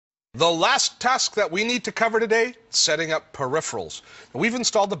The last task that we need to cover today, setting up peripherals. Now, we've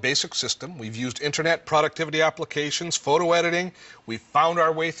installed the basic system. We've used internet productivity applications, photo editing. We've found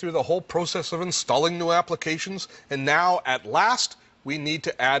our way through the whole process of installing new applications. And now, at last, we need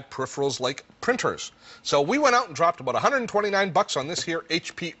to add peripherals like printers. So we went out and dropped about $129 on this here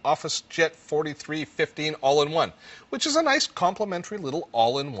HP OfficeJet 4315 all-in-one, which is a nice complimentary little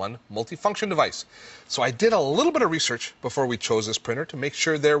all-in-one multifunction device. So I did a little bit of research before we chose this printer to make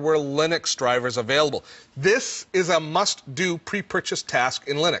sure there were Linux drivers available. This is a must-do pre-purchase task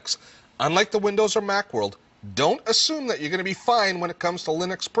in Linux. Unlike the Windows or Mac world, don't assume that you're going to be fine when it comes to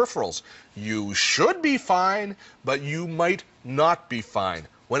Linux peripherals. You should be fine, but you might not be fine.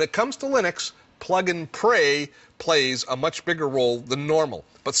 When it comes to Linux, plug and pray plays a much bigger role than normal.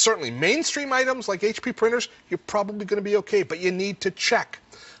 But certainly mainstream items like HP printers, you're probably going to be okay, but you need to check.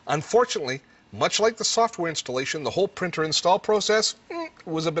 Unfortunately, much like the software installation, the whole printer install process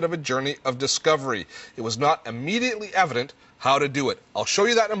was a bit of a journey of discovery. It was not immediately evident how to do it. I'll show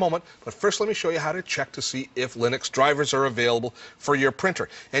you that in a moment, but first let me show you how to check to see if Linux drivers are available for your printer.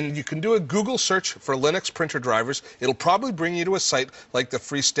 And you can do a Google search for Linux printer drivers. It'll probably bring you to a site like the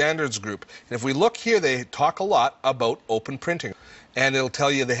Free Standards Group. And if we look here, they talk a lot about open printing. And it'll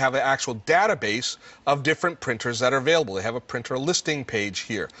tell you they have an actual database of different printers that are available. They have a printer listing page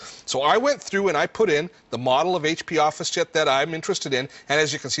here. So I went through and I put in the model of HP OfficeJet that I'm interested in. And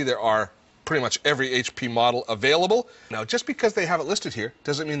as you can see, there are pretty much every HP model available. Now, just because they have it listed here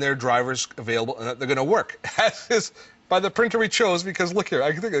doesn't mean there are drivers available and that they're going to work, as is by the printer we chose, because look here,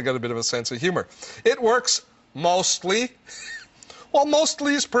 I think I got a bit of a sense of humor. It works mostly. Well,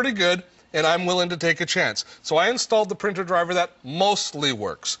 mostly is pretty good, and I'm willing to take a chance. So I installed the printer driver that mostly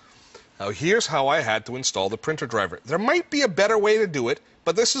works. Now, here's how I had to install the printer driver. There might be a better way to do it,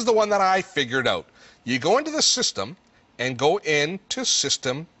 but this is the one that I figured out. You go into the system and go into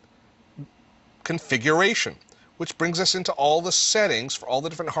System Configuration, which brings us into all the settings for all the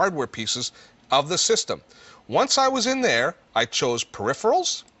different hardware pieces of the system. Once I was in there, I chose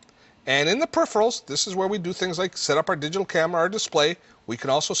Peripherals, and in the Peripherals, this is where we do things like set up our digital camera, our display. We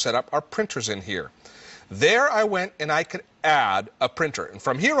can also set up our printers in here. There I went and I could add a printer, and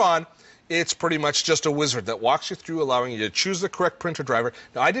from here on, it's pretty much just a wizard that walks you through, allowing you to choose the correct printer driver.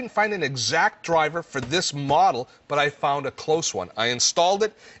 Now, I didn't find an exact driver for this model, but I found a close one. I installed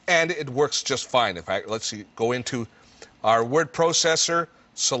it, and it works just fine. Let's see, go into our word processor,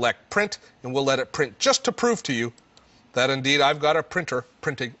 select print, and we'll let it print just to prove to you that indeed I've got a printer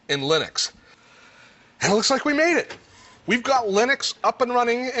printing in Linux. And it looks like we made it. We've got Linux up and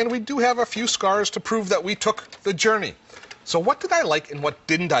running, and we do have a few scars to prove that we took the journey. So what did I like and what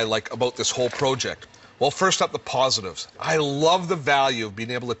didn't I like about this whole project? Well, first up, the positives. I love the value of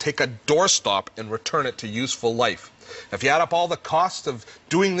being able to take a doorstop and return it to useful life. If you add up all the costs of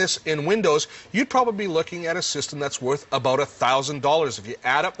doing this in Windows, you'd probably be looking at a system that's worth about $1,000. If you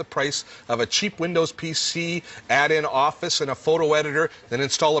add up the price of a cheap Windows PC, add in Office and a photo editor, then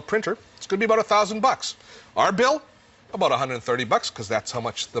install a printer, it's going to be about $1,000. Our bill? About $130, because that's how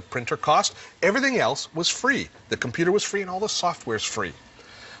much the printer cost. Everything else was free. The computer was free and all the software is free.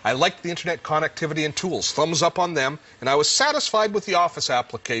 I liked the internet connectivity and tools. Thumbs up on them. And I was satisfied with the Office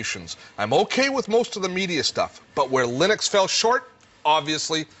applications. I'm okay with most of the media stuff. But where Linux fell short,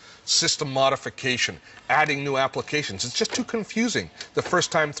 obviously, system modification, adding new applications. It's just too confusing the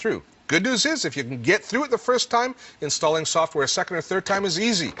first time through. Good news is, if you can get through it the first time, installing software a second or third time is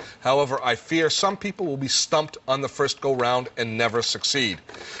easy. However, I fear some people will be stumped on the first go-round and never succeed.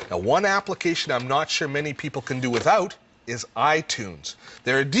 Now, one application I'm not sure many people can do without is iTunes.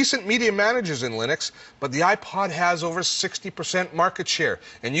 There are decent media managers in Linux, but the iPod has over 60% market share,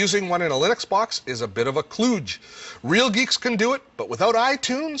 and using one in a Linux box is a bit of a kludge. Real geeks can do it, but without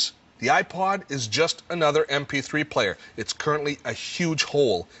iTunes, the iPod is just another MP3 player. It's currently a huge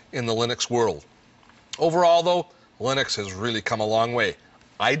hole in the Linux world. Overall, though, Linux has really come a long way.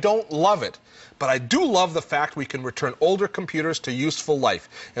 I don't love it, but I do love the fact we can return older computers to useful life,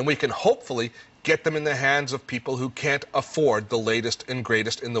 and we can hopefully get them in the hands of people who can't afford the latest and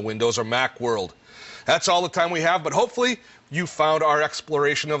greatest in the Windows or Mac world. That's all the time we have, but hopefully you found our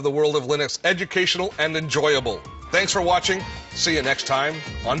exploration of the world of Linux educational and enjoyable. Thanks for watching. See you next time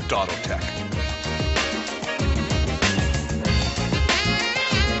on Dotto Tech.